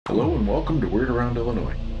Hello and welcome to Weird Around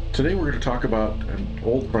Illinois. Today we're going to talk about an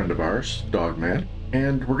old friend of ours, DOGMAN,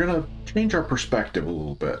 and we're going to change our perspective a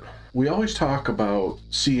little bit. We always talk about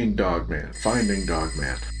seeing DOGMAN, finding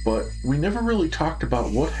DOGMAN, but we never really talked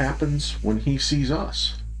about what happens when he sees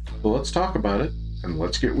us. So let's talk about it and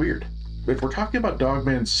let's get weird. If we're talking about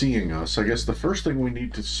DOGMAN seeing us, I guess the first thing we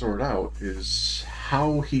need to sort out is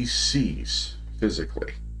how he sees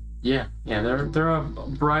physically. Yeah, there are a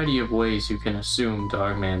variety of ways you can assume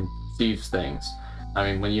DOGMAN sees things. I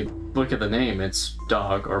mean, when you look at the name, it's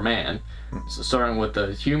dog or man. So starting with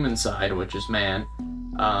the human side, which is man,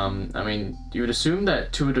 I mean, you would assume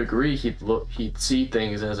that to a degree he'd see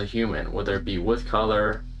things as a human, whether it be with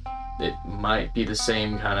color. It might be the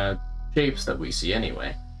same kind of shapes that we see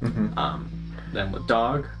anyway. Then with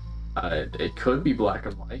dog, it could be black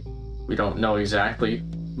and white. We don't know exactly,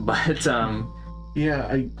 but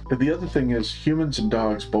Yeah, the other thing is humans and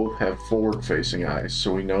dogs both have forward-facing eyes,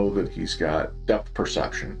 so we know that he's got depth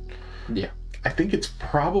perception. Yeah. I think it's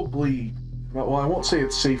probably, well, I won't say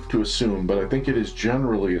it's safe to assume, but I think it is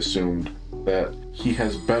generally assumed that he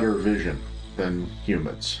has better vision than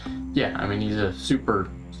humans. Yeah, I mean, he's a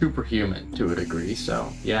superhuman to a degree,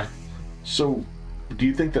 so yeah. So, do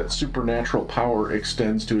you think that supernatural power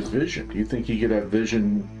extends to his vision? Do you think he could have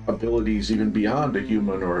vision abilities even beyond a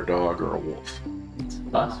human or a dog or a wolf? It's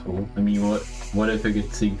possible. I mean, what if it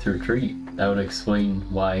could see through trees? That would explain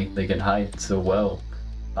why they can hide so well,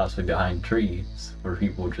 possibly behind trees, where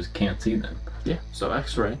people just can't see them. Yeah, so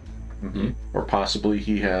X-ray. Or possibly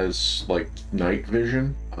he has, like, night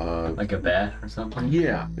vision. Like a bat or something?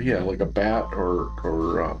 Yeah, like a bat or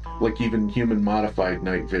like even human-modified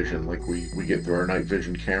night vision, like we get through our night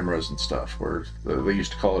vision cameras and stuff, where they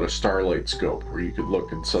used to call it a starlight scope, where you could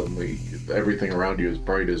look and suddenly everything around you is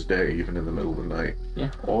bright as day, even in the middle of the night. Yeah,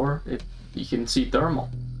 or you can see thermal,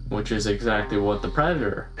 which is exactly what the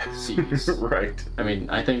predator sees. Right. I mean,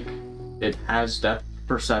 I think it has depth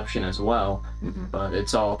perception as well, but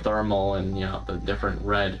it's all thermal and, you know, the different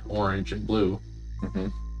red, orange, and blue.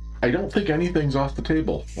 I don't think anything's off the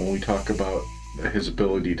table when we talk about his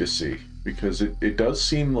ability to see, because it does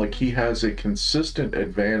seem like he has a consistent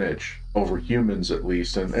advantage over humans, at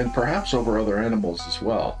least, and perhaps over other animals as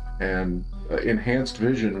well. And enhanced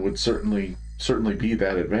vision would certainly be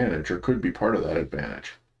that advantage, or could be part of that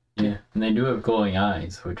advantage. Yeah, and they do have glowing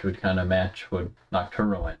eyes, which would kind of match what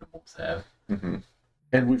nocturnal animals have.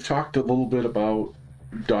 And we've talked a little bit about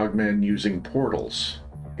DOGMAN using portals,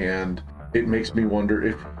 and it makes me wonder,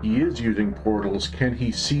 if he is using portals, can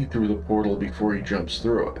he see through the portal before he jumps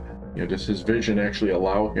through it? You know, does his vision actually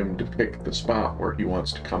allow him to pick the spot where he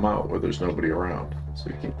wants to come out, where there's nobody around? So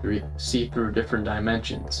you can see through different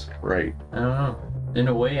dimensions. Right. I don't know. In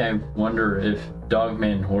a way, I wonder if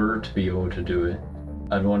DOGMAN were to be able to do it,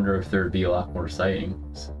 I'd wonder if there'd be a lot more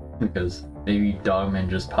sightings, because maybe DOGMAN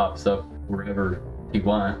just pops up wherever he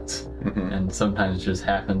wants, and sometimes just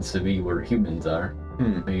happens to be where humans are.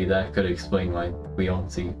 Maybe that could explain why we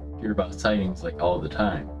don't hear about sightings like all the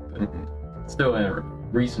time, but still a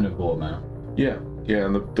reasonable amount. Yeah,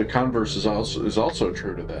 and the converse is also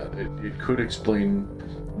true to that. It could explain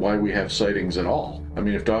why we have sightings at all. I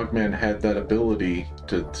mean, if DOGMAN had that ability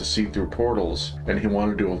to see through portals, and he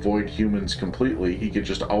wanted to avoid humans completely, he could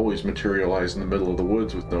just always materialize in the middle of the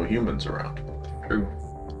woods with no humans around. True.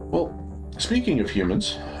 Well, speaking of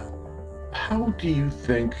humans, how do you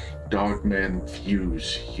think DOGMAN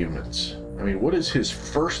views humans? I mean, what is his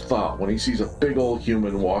first thought when he sees a big old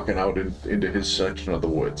human walking out into his section of the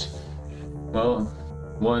woods? Well,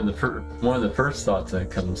 one of the first thoughts that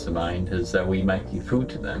comes to mind is that we might be food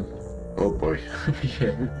to them. Oh boy.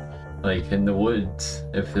 Yeah. Like in the woods,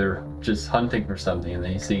 if they're just hunting for something and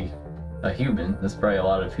they see a human, that's probably a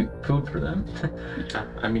lot of food for them.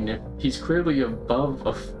 I mean, he's clearly above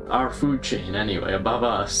our food chain anyway, above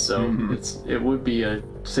us, so it would be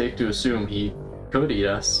safe to assume he could eat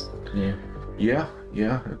us. Yeah,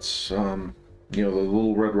 it's you know, the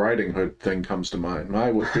little Red Riding Hood thing comes to mind.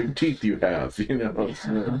 My, what big teeth you have, you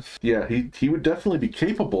know. Yeah, he would definitely be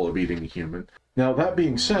capable of eating a human. Now, that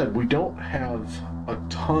being said, we don't have a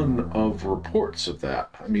ton of reports of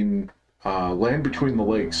that. I mean, Land Between the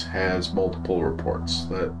Lakes has multiple reports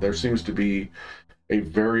that there seems to be a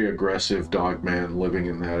very aggressive DOGMAN living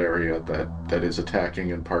in that area that is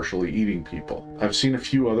attacking and partially eating people. I've seen a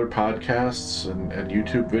few other podcasts and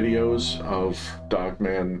YouTube videos of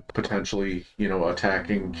DOGMAN potentially, you know,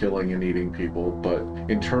 attacking, killing, and eating people, but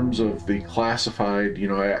in terms of the classified, you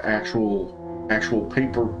know, actual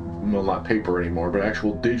paper, well, not paper anymore, but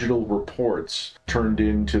actual digital reports turned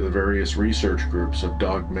into the various research groups of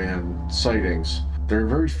DOGMAN sightings, there are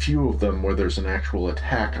very few of them where there's an actual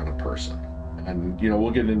attack on a person. And, you know,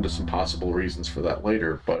 we'll get into some possible reasons for that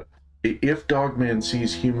later, but if Dogman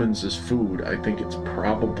sees humans as food, I think it's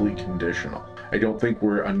probably conditional. I don't think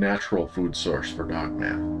we're a natural food source for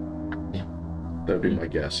Dogman. Yeah. That'd be my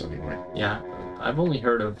guess, anyway. Yeah, I've only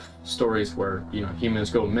heard of stories where, you know, humans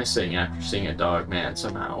go missing after seeing a Dogman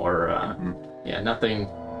somehow, or, yeah, nothing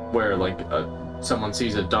where, like, someone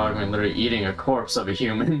sees a Dogman literally eating a corpse of a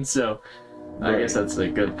human, so I guess that's a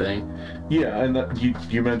good thing. Yeah, and that,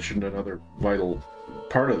 you mentioned another vital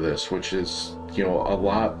part of this, which is, you know, a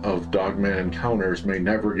lot of Dogman encounters may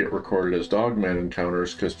never get recorded as Dogman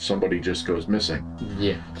encounters because somebody just goes missing.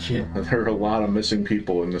 Yeah. There are a lot of missing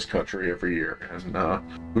people in this country every year, and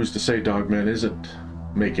who's to say Dogman isn't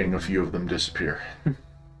making a few of them disappear?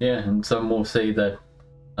 Yeah, and some will say that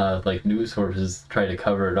like news sources try to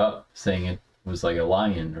cover it up, saying it was like a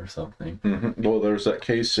lion or something. Well, there's that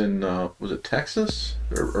case in was it Texas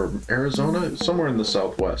or Arizona, somewhere in the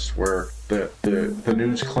Southwest, where the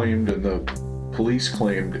news claimed and the police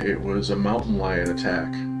claimed it was a mountain lion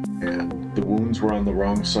attack, and the wounds were on the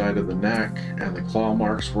wrong side of the neck, and the claw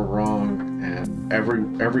marks were wrong, and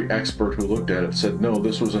every expert who looked at it said no,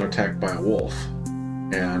 this was an attack by a wolf,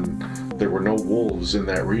 and there were no wolves in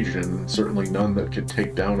that region, and certainly none that could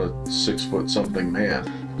take down a 6-foot-something man.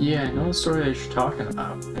 Yeah, I know the story that you're talking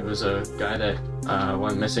about. It was a guy that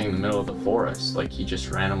went missing in the middle of the forest. Like, he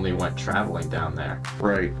just randomly went traveling down there.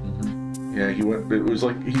 Right. Yeah, it was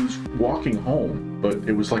like he was walking home, but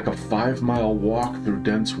it was like a 5-mile walk through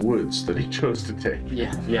dense woods that he chose to take.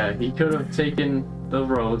 Yeah, he could have taken the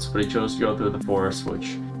roads, but he chose to go through the forest,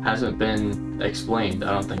 which hasn't been explained,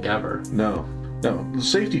 I don't think, ever. No. The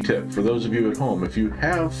safety tip for those of you at home, if you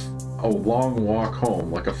have a long walk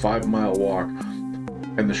home, like a 5-mile walk,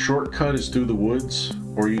 and the shortcut is through the woods,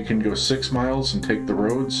 or you can go 6 miles and take the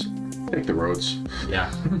roads, take the roads.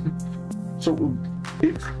 Yeah. So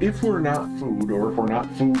if we're not food, or if we're not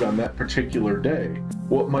food on that particular day,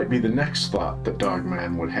 what might be the next thought that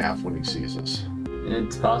Dogman would have when he sees us?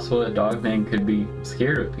 It's possible that Dogman could be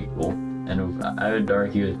scared of people, and I would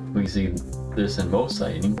argue that we see this in most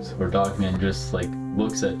sightings, where Dogman just like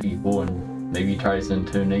looks at people and maybe tries to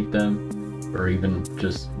intimidate them, or even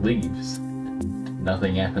just leaves.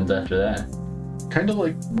 Nothing happens after that. Kind of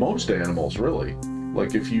like most animals, really.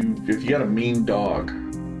 Like if you got a mean dog,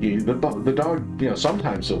 the dog, you know,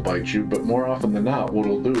 sometimes he'll bite you, but more often than not, what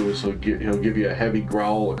he'll do is he'll give you a heavy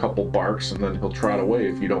growl, a couple barks, and then he'll trot away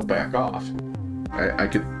if you don't back off. I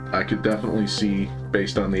could definitely see,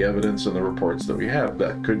 based on the evidence and the reports that we have,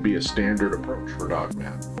 that could be a standard approach for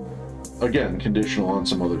Dogman. Again, conditional on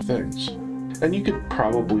some other things. And you could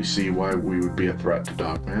probably see why we would be a threat to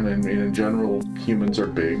Dogman. I mean, in general, humans are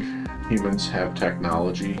big. Humans have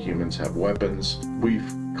technology. Humans have weapons.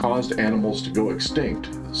 We've caused animals to go extinct.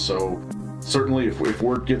 So certainly if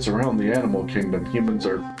word gets around the animal kingdom, humans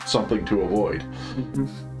are something to avoid.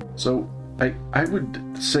 So I would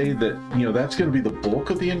say that, you know, that's going to be the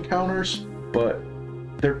bulk of the encounters, but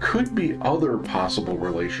there could be other possible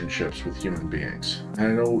relationships with human beings. And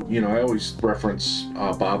I know, you know, I always reference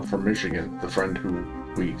Bob from Michigan, the friend who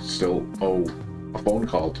we still owe a phone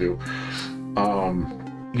call to.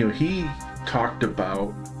 You know, he talked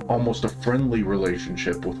about almost a friendly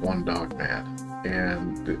relationship with one Dogman.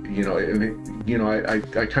 And, you know,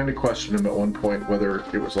 I kind of questioned him at one point whether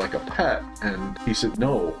it was like a pet, and he said,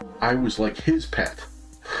 no, I was like his pet.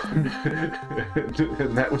 And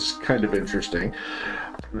that was kind of interesting.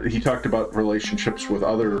 He talked about relationships with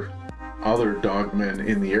other Dogmen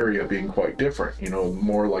in the area being quite different, you know,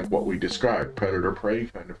 more like what we described, predator-prey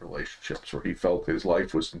kind of relationships, where he felt his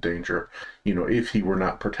life was in danger, you know, if he were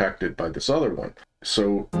not protected by this other one.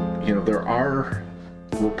 So, you know, there are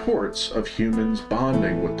reports of humans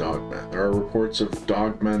bonding with Dogmen. There are reports of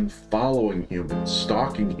Dogmen following humans,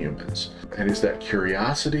 stalking humans. And is that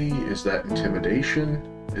curiosity? Is that intimidation?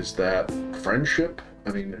 Is that friendship?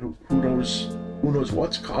 I mean, who knows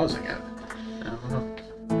what's causing it? I don't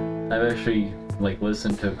know. I've actually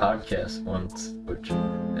listened to a podcast once, which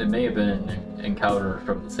it may have been an encounter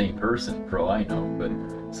from the same person for all I know, but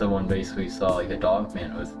someone basically saw a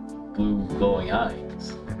Dogman with blue glowing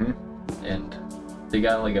eyes, and they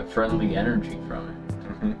got a friendly energy from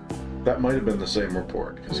it. That might have been the same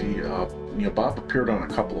report, because he, Bob appeared on a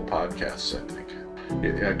couple of podcasts, I think.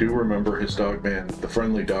 I do remember his Dogman, the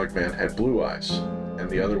friendly Dogman, had blue eyes, and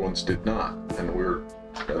the other ones did not. And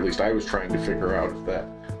at least I was trying to figure out if that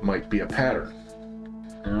might be a pattern.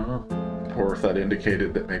 I don't know. Or if that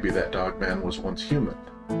indicated that maybe that Dogman was once human.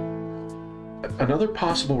 Another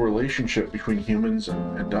possible relationship between humans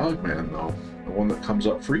and Dogman, though, the one that comes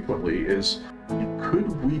up frequently, is could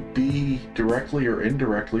we be directly or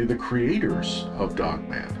indirectly the creators of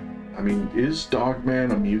Dogman? I mean, is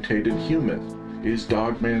Dogman a mutated human? Is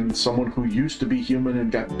Dogman someone who used to be human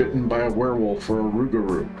and got bitten by a werewolf or a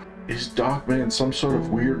Rougarou? Is Dogman some sort of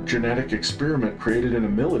weird genetic experiment created in a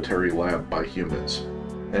military lab by humans?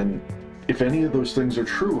 And if any of those things are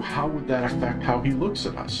true, how would that affect how he looks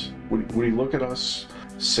at us? Would he look at us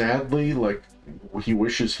sadly, like he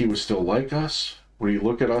wishes he was still like us? Would he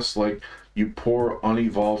look at us like, you poor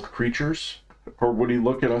unevolved creatures? Or would he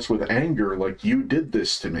look at us with anger, like, you did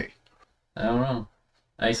this to me? I don't know.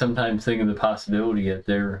 I sometimes think of the possibility that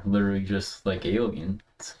they're literally just like aliens.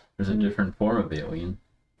 There's a different form of alien.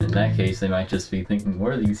 In that case, they might just be thinking,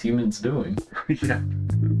 what are these humans doing? Yeah.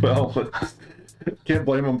 Well, can't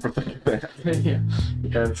blame them for thinking that.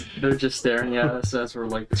 Yeah, they're just staring at us as we're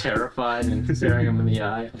like terrified and staring them in the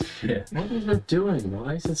eye. Yeah. What is it doing?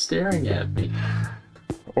 Why is it staring at me?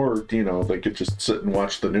 Or, you know, they could just sit and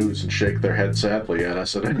watch the news and shake their head sadly at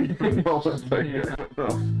us at any moment.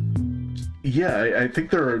 Yeah, I think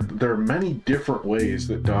there are many different ways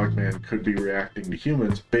that Dogman could be reacting to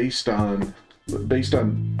humans based on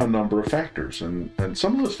a number of factors, and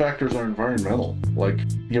some of those factors are environmental. Like,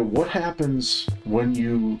 you know, what happens when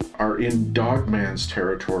you are in Dogman's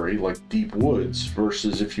territory, like deep woods,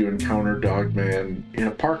 versus if you encounter Dogman in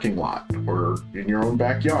a parking lot or in your own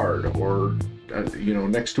backyard or you know,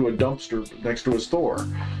 next to a dumpster, next to a store.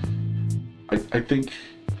 I think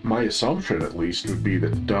my assumption, at least, would be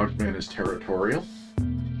that Dogman is territorial.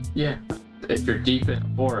 Yeah, if you're deep in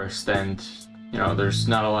a forest and, you know, there's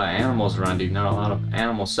not a lot of animals around you, not a lot of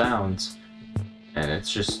animal sounds, and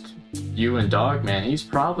it's just you and Dogman, he's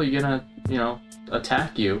probably gonna, you know,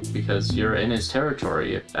 attack you because you're in his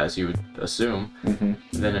territory, as you would assume. Mm-hmm.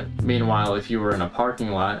 Then, meanwhile, if you were in a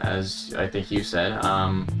parking lot, as I think you said,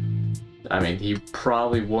 I mean, he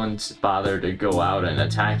probably wouldn't bother to go out and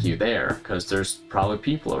attack you there because there's probably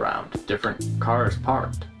people around, different cars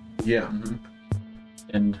parked. Yeah. Mm-hmm.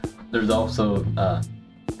 And there's also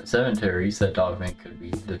cemeteries that Dogman could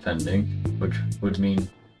be defending, which would mean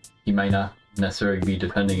he might not necessarily be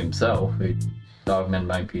defending himself. Dogman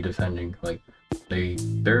might be defending, like, the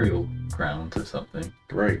burial grounds or something.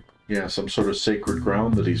 Right. Yeah, some sort of sacred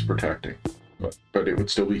ground that he's protecting. But it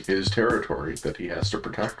would still be his territory that he has to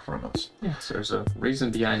protect from us. Yes, there's a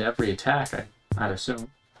reason behind every attack, I'd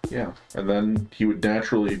assume. Yeah, and then he would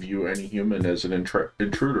naturally view any human as an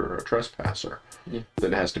intruder, a trespasser,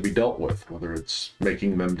 that has to be dealt with, whether it's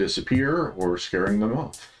making them disappear or scaring them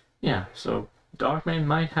off. Yeah, so Dogman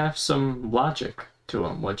might have some logic to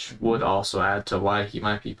him, which would also add to why he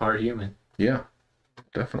might be part human. Yeah,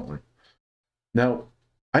 definitely. Now,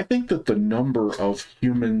 I think that the number of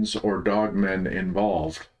humans or dogmen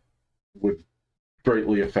involved would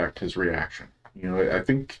greatly affect his reaction. You know, I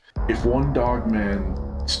think if one dogman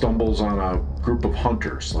stumbles on a group of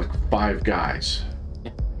hunters, like 5 guys,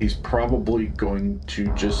 he's probably going to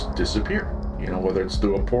just disappear. You know, whether it's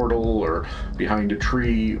through a portal or behind a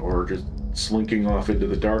tree or just slinking off into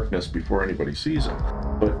the darkness before anybody sees him.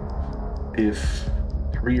 But if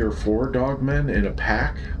 3 or 4 dogmen in a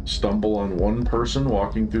pack stumble on one person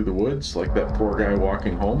walking through the woods, like that poor guy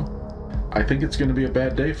walking home, I think it's going to be a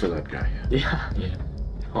bad day for that guy. Yeah. It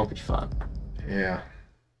won't be fun. Yeah.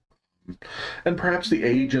 And perhaps the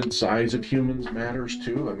age and size of humans matters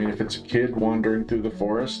too. I mean, if it's a kid wandering through the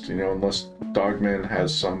forest, you know, unless Dogman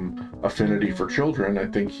has some affinity for children, I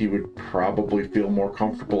think he would probably feel more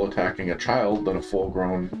comfortable attacking a child than a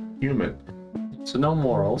full-grown human. So no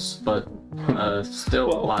morals, but still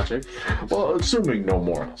logic. Well, assuming no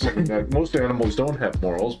morals. I mean, most animals don't have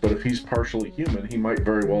morals, but if he's partially human, he might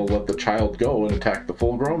very well let the child go and attack the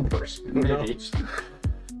full-grown person. Who knows?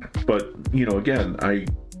 But, you know, again,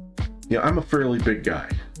 I'm a fairly big guy.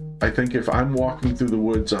 I think if I'm walking through the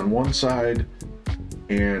woods on one side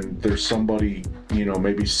and there's somebody, you know,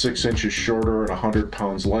 maybe 6 inches shorter and 100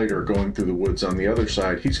 pounds lighter going through the woods on the other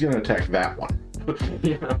side, he's going to attack that one.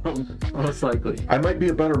 Yeah, most likely. I might be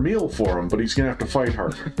a better meal for him, but he's going to have to fight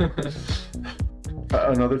harder.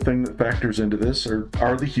 Another thing that factors into this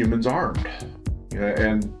are the humans armed?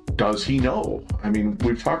 And does he know? I mean,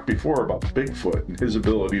 we've talked before about Bigfoot and his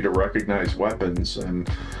ability to recognize weapons and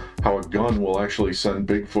how a gun will actually send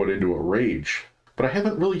Bigfoot into a rage. But I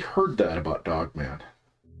haven't really heard that about Dogman.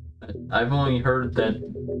 I've only heard that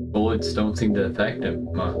bullets don't seem to affect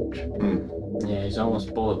him much. Yeah, he's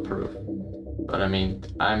almost bulletproof. But I mean,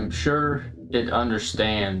 I'm sure it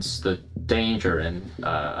understands the danger in,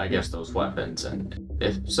 I guess, those weapons. And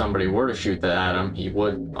if somebody were to shoot that at him, he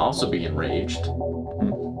would also be enraged.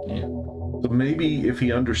 Yeah. So maybe if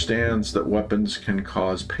he understands that weapons can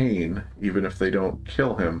cause pain, even if they don't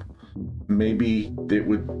kill him, Maybe it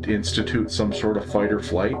would institute some sort of fight or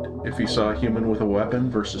flight if he saw a human with a weapon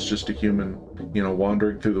versus just a human,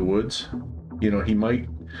 wandering through the woods.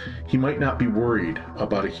 He might not be worried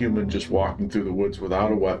about a human just walking through the woods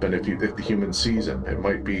without a weapon if the human sees him. It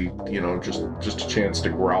might be, just a chance to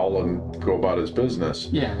growl and go about his business.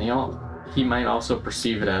 Yeah, and he might also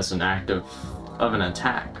perceive it as an act of an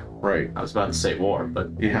attack. Right. I was about to say war,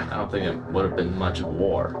 but yeah, I don't think it would have been much of a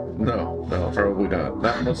war. No, probably not.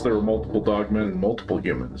 Not unless there were multiple dogmen and multiple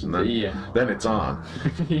humans, and then it's on.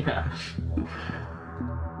 Yeah.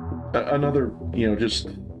 Another, just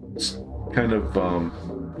kind of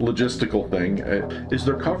logistical thing is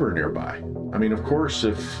there cover nearby? I mean, of course,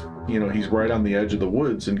 if he's right on the edge of the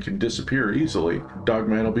woods and can disappear easily,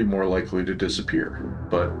 Dogman will be more likely to disappear.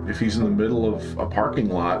 But if he's in the middle of a parking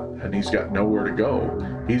lot and he's got nowhere to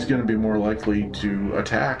go, he's going to be more likely to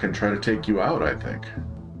attack and try to take you out, I think,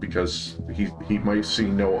 because he might see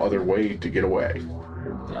no other way to get away.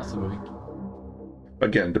 Possibly.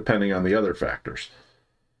 Again, depending on the other factors.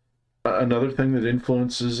 Another thing that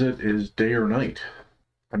influences it is day or night.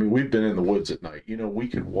 I mean, we've been in the woods at night. We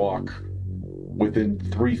could walk within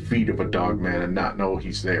 3 feet of a dogman and not know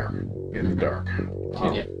he's there in the dark.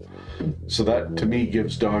 Yeah. So that, to me,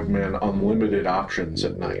 gives Dogman unlimited options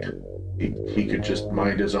at night. He could just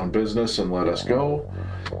mind his own business and let us go.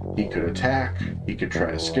 He could attack. He could try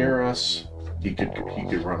to scare us. He could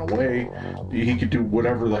run away. He could do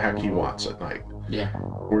whatever the heck he wants at night. Yeah.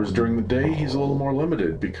 Whereas during the day, he's a little more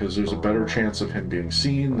limited because there's a better chance of him being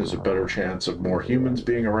seen. There's a better chance of more humans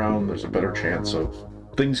being around. There's a better chance of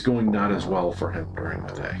things going not as well for him during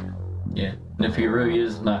the day. Yeah, and if he really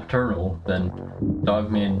is nocturnal, then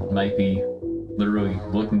Dogman might be literally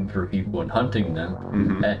looking for people and hunting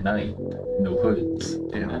them at night in the woods.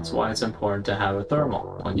 And that's why it's important to have a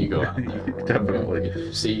thermal when you go out there. Definitely.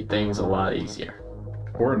 You see things a lot easier.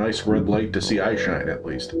 Or a nice red light to see eye shine, at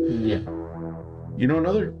least. Yeah.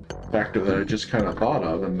 Another factor that I just kind of thought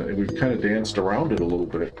of, and we've kind of danced around it a little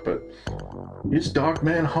bit, but is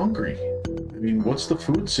Dogman hungry? I mean, what's the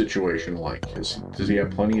food situation like? Does he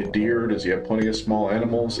have plenty of deer? Does he have plenty of small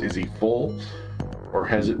animals? Is he full? Or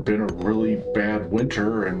has it been a really bad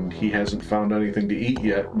winter and he hasn't found anything to eat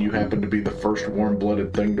yet, and you happen to be the first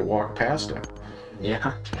warm-blooded thing to walk past him?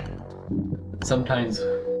 Yeah. Sometimes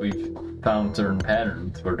we've found certain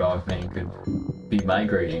patterns where Dogman could be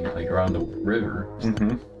migrating, like around the river.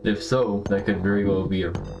 Mm-hmm. If so, that could very well be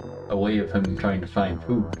a way of him trying to find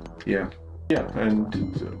food. Yeah. Yeah, and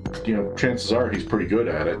chances are he's pretty good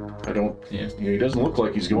at it. He doesn't look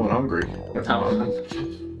like he's going hungry.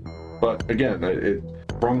 But again,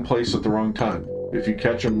 wrong place at the wrong time. If you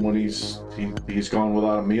catch him when he's gone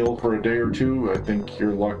without a meal for a day or two, I think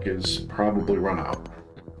your luck is probably run out.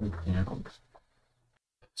 Yeah.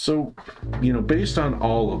 So, based on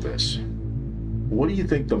all of this, what do you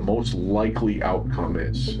think the most likely outcome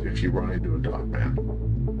is if you run into a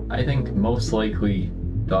Dogman? I think most likely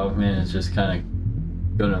Dogman is just kind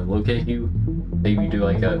of gonna look at you, maybe do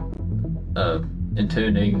like a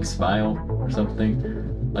intimidating smile or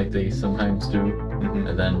something, like they sometimes do,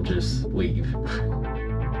 and then just leave.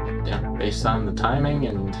 Yeah, based on the timing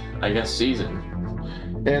and I guess season.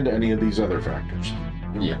 And any of these other factors.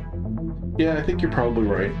 Yeah. Yeah, I think you're probably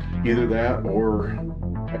right. Either that, or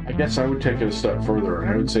I guess I would take it a step further, and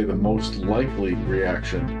I would say the most likely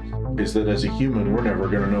reaction is that as a human, we're never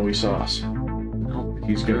going to know he saw us.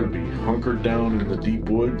 He's going to be hunkered down in the deep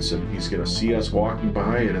woods, and he's going to see us walking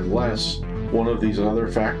by, and unless one of these other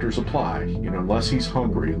factors apply, unless he's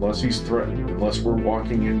hungry, unless he's threatened, unless we're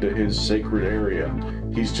walking into his sacred area,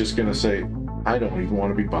 he's just going to say, I don't even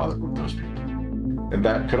want to be bothered with those people. And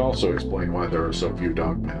that could also explain why there are so few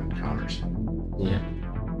Dogman encounters. Yeah.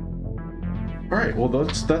 All right, well,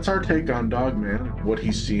 that's our take on Dogman, what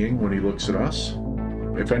he's seeing when he looks at us.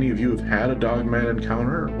 If any of you have had a Dogman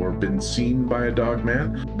encounter or been seen by a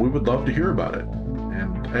Dogman, we would love to hear about it.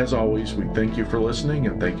 And as always, we thank you for listening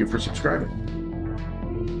and thank you for subscribing.